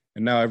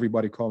 And now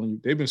everybody calling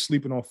you. They've been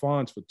sleeping on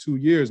Fonz for 2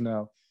 years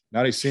now.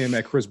 Now they see him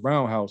at Chris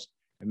Brown house.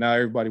 And now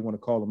everybody want to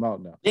call him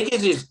out now.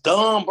 Niggas is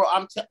dumb, bro.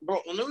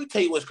 Bro, let me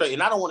tell you what's crazy.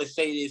 And I don't want to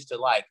say this to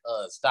like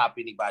stop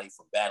anybody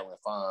from battling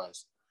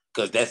Fonz,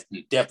 because that's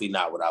definitely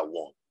not what I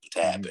want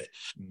to happen.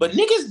 Mm-hmm. But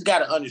niggas got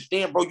to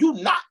understand, bro, you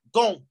not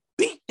going to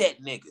beat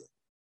that nigga.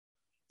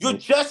 You're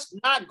just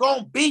not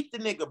going to beat the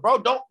nigga, bro.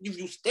 Don't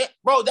you step,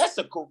 bro, that's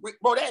a career,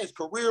 bro, that is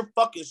career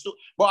fucking,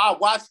 bro, I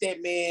watched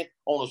that man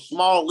on a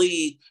small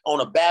league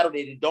on a battle that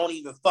it don't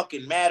even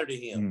fucking matter to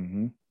him.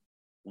 Mm-hmm.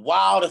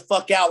 Wild the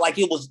fuck out like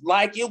it was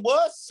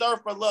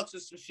Surfer Lux or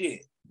some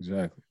shit.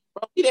 Exactly.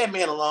 Bro, leave that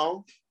man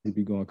alone. He'd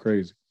be going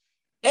crazy.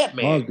 That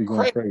man be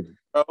going crazy.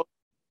 Bro.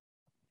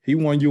 He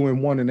won you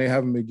in one, and they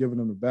haven't been giving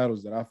him the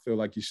battles that I feel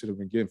like he should have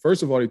been getting.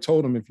 First of all, they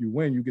told him if you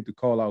win, you get to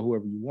call out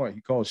whoever you want.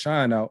 He called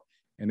Shine out,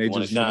 and they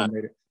just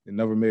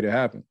never made it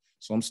happen.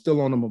 So I'm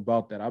still on him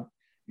about that.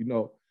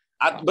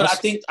 I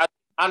think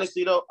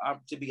honestly though,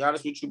 to be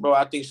honest with you, bro,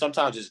 I think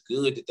sometimes it's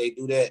good that they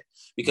do that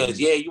because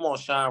you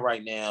want Shine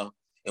right now.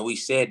 And we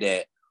said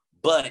that,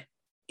 but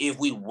if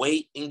we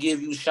wait and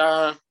give you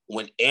Shine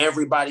when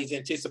everybody's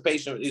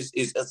anticipation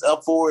is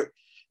up for it,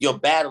 your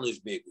battle is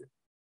bigger.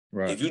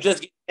 Right. If you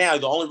just get now,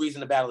 the only reason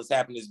the battle is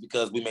happening is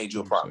because we made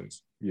you a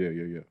promise. Yeah.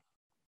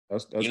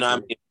 That's you know what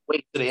I mean?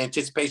 Wait till the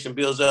anticipation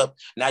builds up.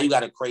 Now you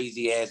got a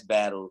crazy ass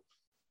battle.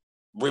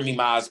 Remy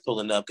Ma's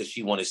pulling up because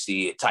she want to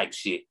see it type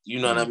shit.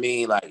 You know what I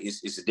mean? Like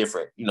it's a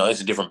different,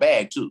 it's a different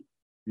bag too.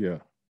 Yeah.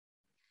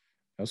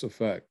 That's a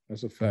fact.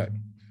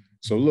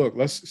 So look,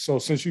 so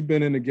since you've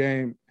been in the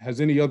game, has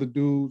any other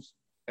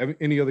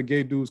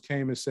gay dudes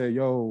came and said,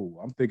 yo,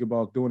 I'm thinking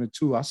about doing it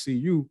too. I see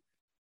you.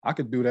 I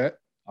could do that.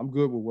 I'm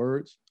good with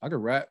words. I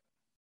could rap.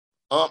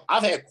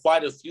 I've had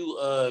quite a few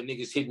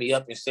niggas hit me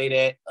up and say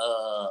that,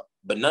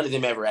 but none of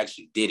them ever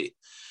actually did it.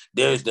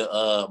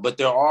 But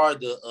there are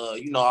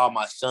all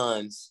my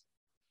sons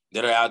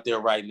that are out there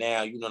right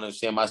now. You know what I'm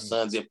saying? My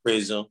son's in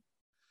prison.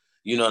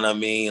 You know what I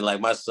mean?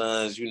 Like my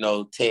sons,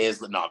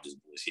 Tez. No, I'm just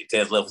bullshit.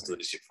 Tez Level's doing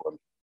this shit for me.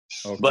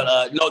 Okay.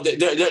 But no,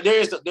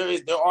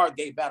 there are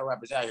gay battle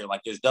rappers out here.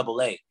 Like there's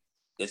Double A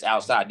that's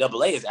outside.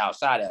 Double A is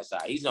outside.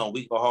 He's on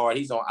Weak or Hard.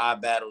 He's on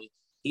iBattle.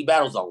 He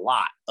battles a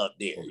lot up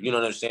there. Okay. You know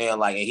what I'm saying?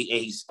 Like and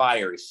he's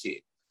fire as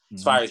shit.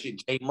 He's fire as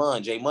shit. J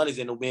Mun is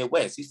in the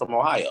Midwest. He's from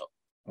Ohio.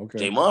 Okay.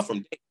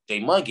 J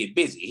Mun get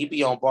busy. He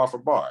be on bar for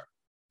bar.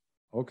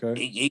 Okay.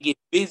 He get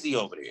busy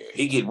over there.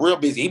 He get real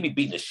busy. He be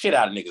beating the shit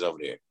out of niggas over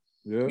there.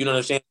 Yeah. You know what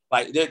I'm saying?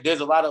 Like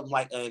there's a lot of them,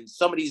 like, and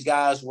some of these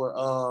guys were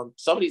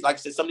some of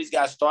these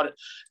guys started.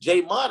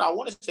 J Mun, I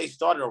want to say,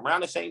 started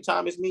around the same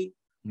time as me.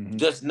 Mm-hmm.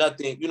 Just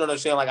nothing, you know what I'm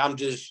saying? Like I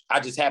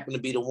just happen to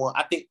be the one.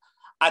 I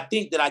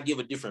think that I give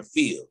a different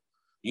feel.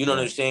 You know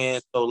what I'm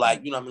saying? So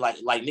like, you know what I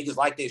mean? Like niggas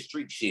like that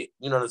street shit.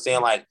 You know what I'm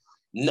saying? Like,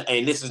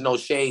 and this is no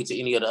shade to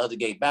any of the other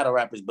gay battle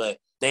rappers, but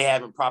they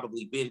haven't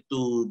probably been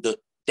through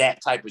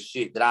that type of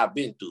shit that I've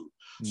been through.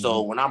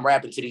 So when I'm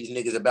rapping to these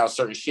niggas about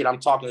certain shit, I'm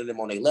talking to them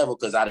on their level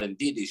because I done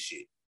did this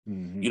shit.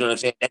 You know what I'm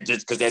saying? That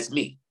just because that's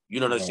me. You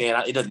know what I'm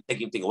saying? It doesn't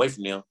take anything away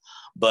from them.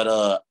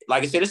 But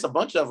like I said, it's a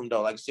bunch of them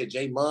though. Like I said,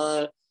 J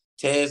Mun,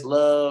 Tez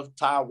Love,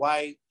 Ty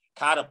White,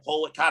 Kata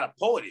Poet. Kata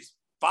Poet is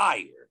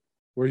fire.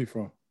 Where you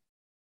from?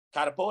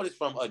 Kata Poet is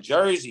from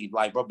Jersey,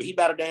 like, bro. But he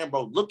battled down,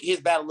 bro. Look at his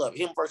battle up.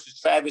 Him versus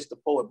Travis the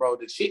Poet, bro.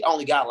 The shit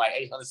only got like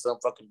 800 some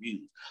fucking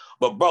views.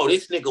 But bro,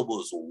 this nigga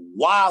was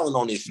wilding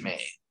on this man.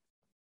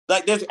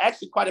 Like, there's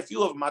actually quite a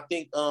few of them. I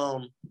think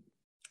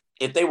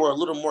if they were a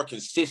little more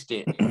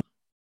consistent,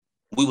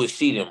 we would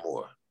see them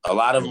more. A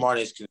lot of them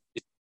aren't as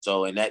consistent.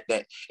 So, and that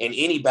in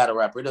any battle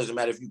rapper, it doesn't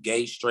matter if you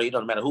gay, straight, it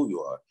doesn't matter who you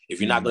are. If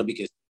you're not going to be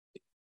consistent,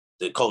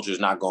 the culture is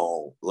not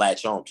going to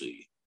latch on to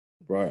you.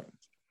 Right.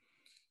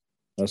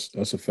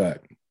 That's a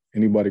fact.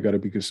 Anybody got to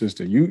be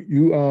consistent. You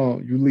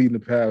leading the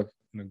path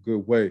in a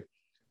good way.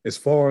 As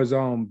far as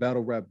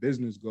battle rap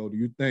business go, do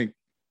you think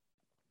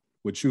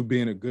with you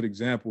being a good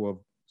example of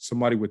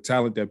somebody with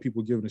talent that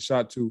people giving a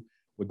shot to,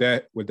 would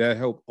that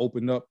help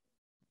open up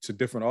to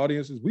different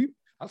audiences?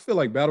 I feel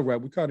like battle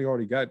rap, we kind of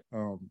already got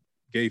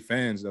gay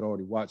fans that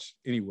already watch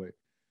anyway.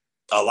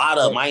 A lot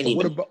of mine.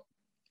 So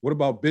what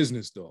about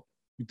business though?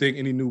 You think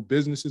any new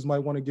businesses might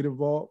want to get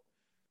involved?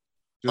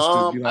 Just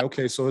to be like,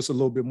 okay, so it's a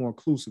little bit more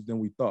inclusive than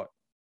we thought.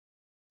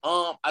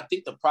 I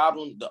think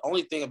the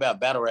only thing about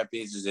battle rap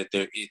is that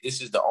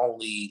this is the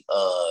only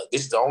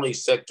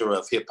sector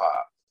of hip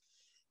hop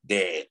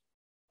that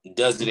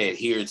doesn't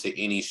adhere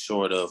to any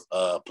sort of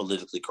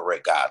politically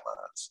correct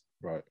guidelines.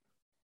 Right.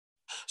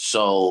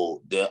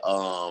 So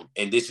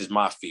and this is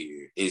my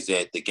fear, is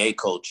that the gay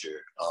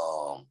culture,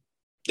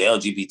 the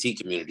LGBT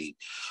community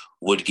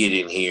would get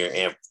in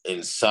here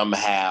and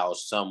somehow,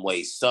 some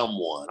way,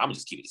 someone, I'm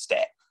just keeping it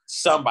stat,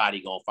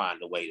 somebody gonna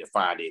find a way to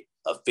find it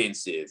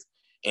offensive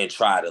and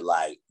try to,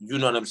 like, you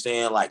know what I'm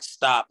saying? Like,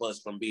 stop us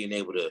from being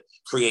able to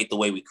create the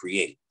way we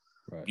create.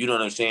 Right. You know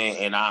what I'm saying?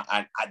 And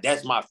I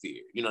that's my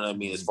fear. You know what I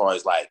mean? As far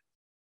as like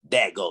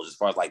that goes, as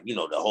far as like, you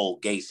know, the whole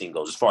gay scene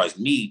goes. As far as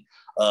me,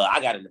 I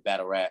got into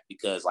battle rap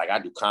because like I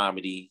do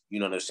comedy, you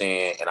know what I'm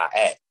saying? And I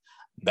act.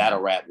 Battle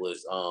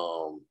rap's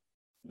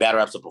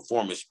a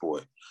performance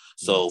sport.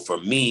 So for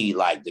me,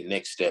 like the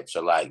next steps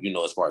are like, you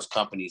know, as far as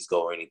companies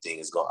go or anything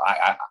is go,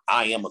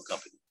 I am a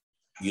company.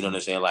 You know what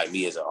I'm saying? Like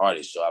me as an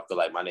artist. So I feel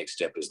like my next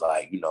step is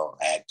like, you know,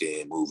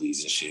 acting,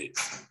 movies and shit.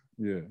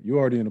 Yeah, you're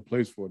already in a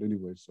place for it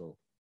anyway, so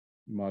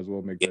you might as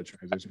well make that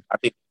transition. I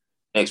think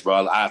next,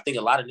 bro. I think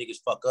a lot of niggas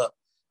fuck up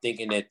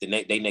thinking that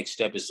their next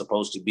step is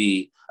supposed to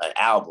be an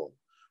album.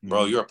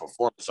 Bro, you're a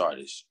performance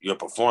artist. You're a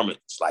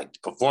performance.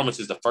 Like, performance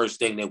is the first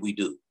thing that we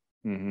do.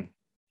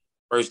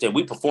 First thing,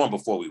 we perform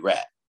before we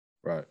rap.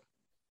 Right.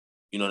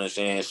 You know what I'm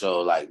saying?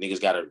 So, like, niggas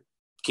got to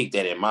keep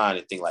that in mind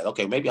and think like,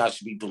 okay, maybe I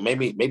should be doing,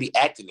 maybe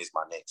acting is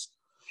my next.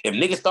 If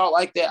niggas thought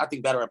like that, I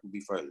think battle rap would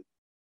be further.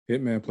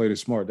 Hitman played it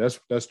smart.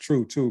 That's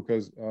true too,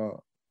 because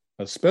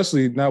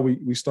especially now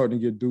we starting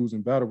to get dudes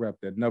in battle rap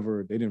that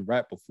they didn't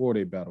rap before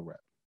they battle rap.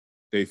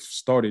 They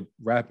started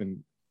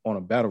rapping on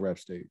a battle rap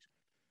stage.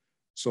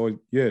 So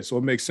yeah, so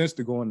it makes sense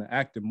to go into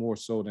acting more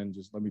so than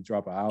just let me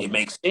drop an album. It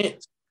makes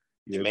sense.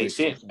 Yeah, it makes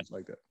sense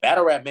like that.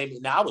 Battle rap made me.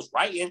 Now I was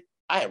writing.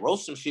 I had wrote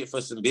some shit for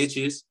some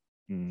bitches.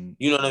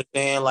 You know what I'm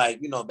saying?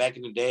 Like, you know, back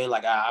in the day,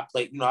 like I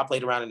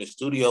played around in the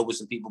studio with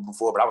some people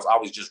before, but I was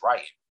always just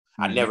writing.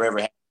 I never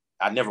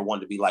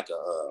wanted to be like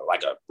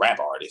a rap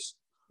artist.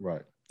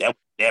 Right. That was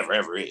never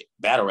ever it.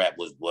 Battle rap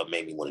was what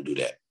made me want to do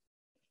that.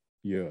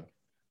 Yeah.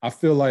 I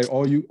feel like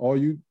all you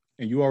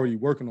and you already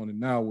working on it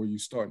now where you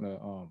starting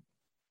to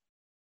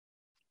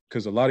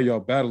because a lot of y'all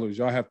battlers,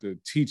 y'all have to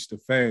teach the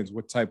fans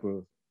what type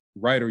of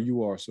writer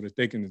you are so that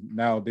they can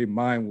now their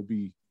mind will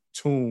be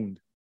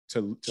tuned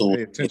to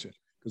pay attention.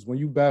 Because when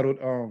you battled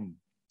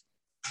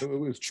it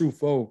was True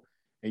Foe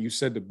and you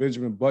said the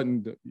Benjamin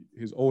Button,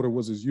 his older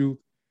was his youth,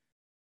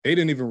 they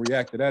didn't even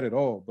react to that at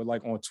all. But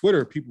like on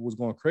Twitter, people was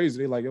going crazy.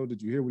 They like, yo,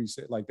 did you hear what he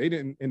said? Like they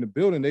didn't, in the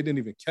building, they didn't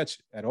even catch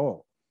it at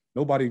all.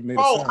 Nobody made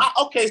a sound.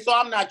 Okay, so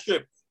I'm not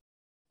tripping.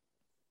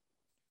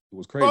 It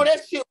was crazy. Bro, that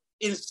shit was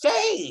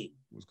insane.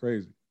 It was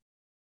crazy.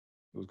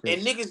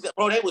 And niggas,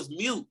 bro, they was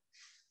mute.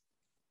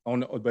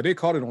 But they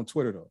caught it on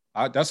Twitter though.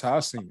 That's how I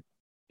seen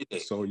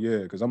it. So yeah,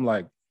 because I'm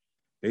like,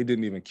 they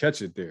didn't even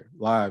catch it there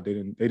live. They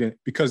didn't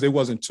because they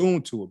wasn't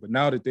tuned to it. But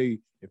now that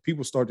if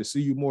people start to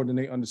see you more than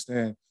they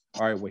understand,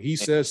 all right, when he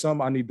says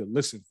something, I need to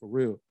listen for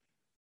real.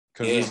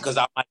 Because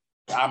I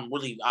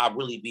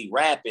really be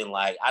rapping.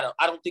 Like I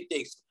don't think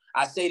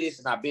I say this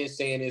and I've been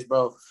saying this,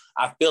 bro.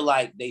 I feel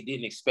like they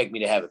didn't expect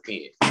me to have a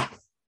pen.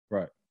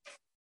 Right.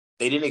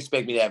 They didn't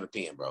expect me to have a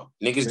pen, bro.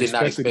 Niggas did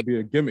not expect it to be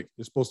a gimmick.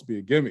 It's supposed to be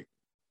a gimmick.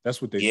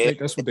 That's what they think.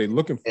 That's what they're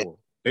looking for.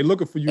 They're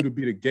looking for you to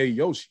be the gay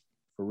Yoshi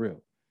for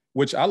real.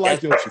 Which I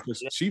like Yoshi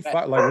because she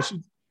fought like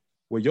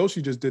when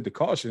Yoshi just did the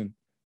caution,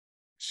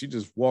 she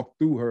just walked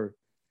through her.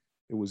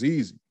 It was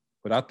easy.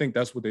 But I think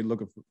that's what they're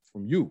looking for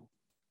from you.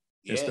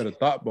 Yeah. Instead of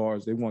thought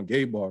bars, they want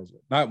gay bars.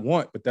 Not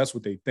want, but that's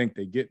what they think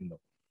they're getting though.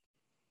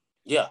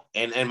 Yeah.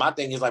 And my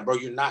thing is like, bro,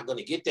 you're not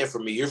gonna get that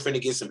from me. You're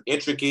finna get some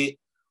intricate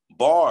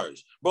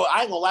bars. Bro,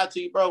 I ain't gonna lie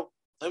to you, bro.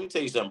 Let me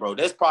tell you something, bro.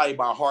 That's probably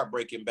my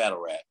heartbreaking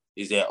battle rap.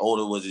 Is that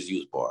older was his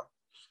youth bar.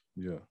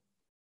 Yeah.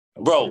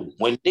 Bro,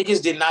 when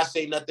niggas did not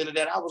say nothing to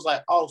that, I was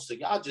like, oh, so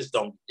y'all just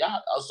don't,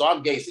 so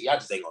I'm gay, so y'all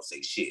just ain't gonna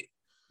say shit.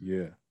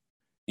 Yeah.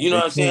 You know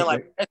what I'm saying?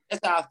 Like, that's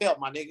how I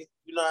felt, my nigga.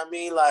 You know what I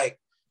mean? Like,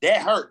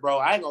 that hurt, bro.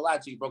 I ain't gonna lie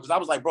to you, bro, because I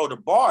was like, bro, the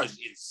bar is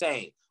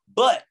insane.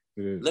 But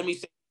let me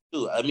say,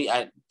 too,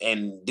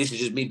 and this is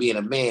just me being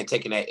a man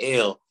taking that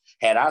L.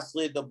 Had I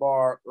slid the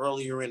bar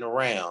earlier in the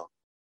round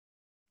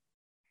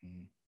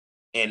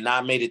and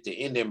not made it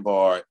the ending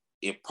bar,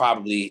 it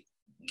probably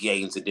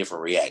gains a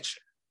different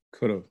reaction.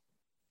 Could have.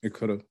 It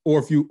could have,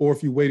 or if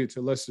you waited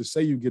till, let's just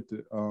say you get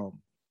the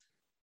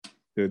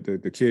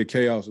Kid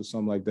Chaos or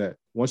something like that.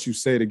 Once you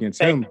say it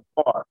against him,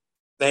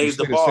 Save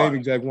the say the bar. same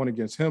exact one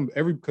against him.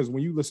 Because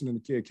when you listening to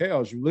Kid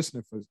Chaos, you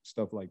listening for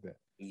stuff like that.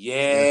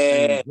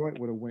 Yeah. That same joint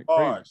would have went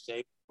crazy.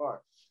 Save the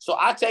bar. So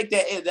I take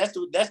that.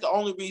 That's the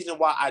only reason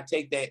why I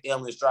take that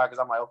L in stride,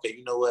 because I'm like, okay,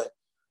 you know what?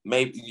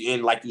 Maybe,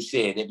 and like you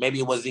said, that maybe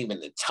it wasn't even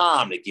the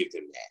time to give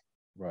them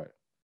that. Right.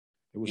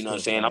 It was, you know what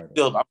I'm saying? I'm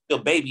still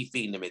baby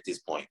feeding them at this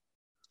point.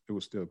 It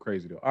was still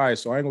crazy though. All right,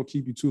 so I ain't gonna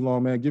keep you too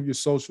long, man. Give your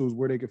socials,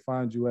 where they can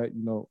find you at,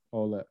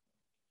 all that.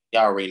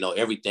 Y'all already know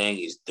everything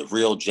is The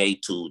Real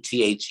J2,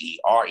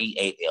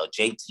 THEREAL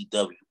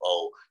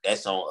JTWO.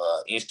 That's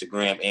on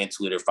Instagram and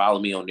Twitter. Follow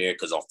me on there,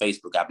 because on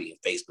Facebook, I be in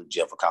Facebook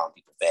jail for calling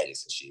people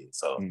faggots and shit.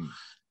 So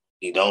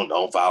you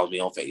don't follow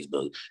me on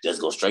Facebook. Just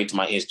go straight to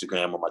my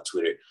Instagram or my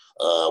Twitter.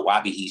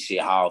 YBE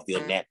shit,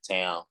 Hallville,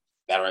 Naptown,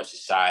 Battle Rap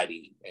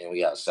Society, and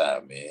we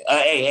outside, man.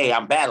 Hey,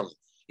 I'm battling.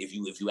 If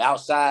you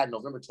outside,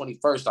 November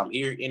 21st, I'm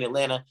here in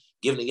Atlanta,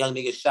 giving a young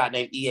nigga a shot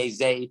named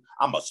EAZ.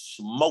 I'm going to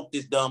smoke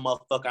this dumb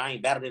motherfucker. I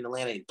ain't battled in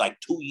Atlanta in like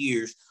 2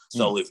 years.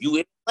 So if you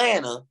in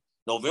Atlanta,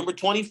 November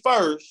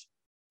 21st,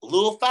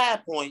 little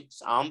 5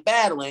 points, I'm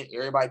battling.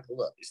 Everybody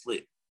pull up. It's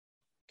lit.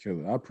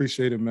 Killer. I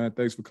appreciate it, man.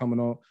 Thanks for coming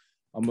on.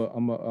 I'm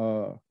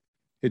gonna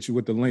hit you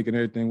with the link and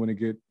everything when it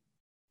get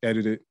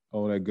edited,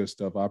 all that good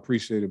stuff. I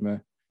appreciate it,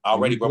 man.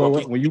 Already, bro.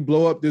 When you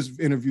blow up, this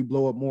interview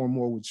blow up more and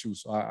more with you.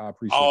 So I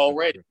appreciate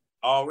it.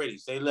 Already.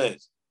 Say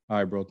less. All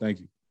right, bro. Thank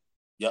you.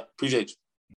 Yep. Appreciate you.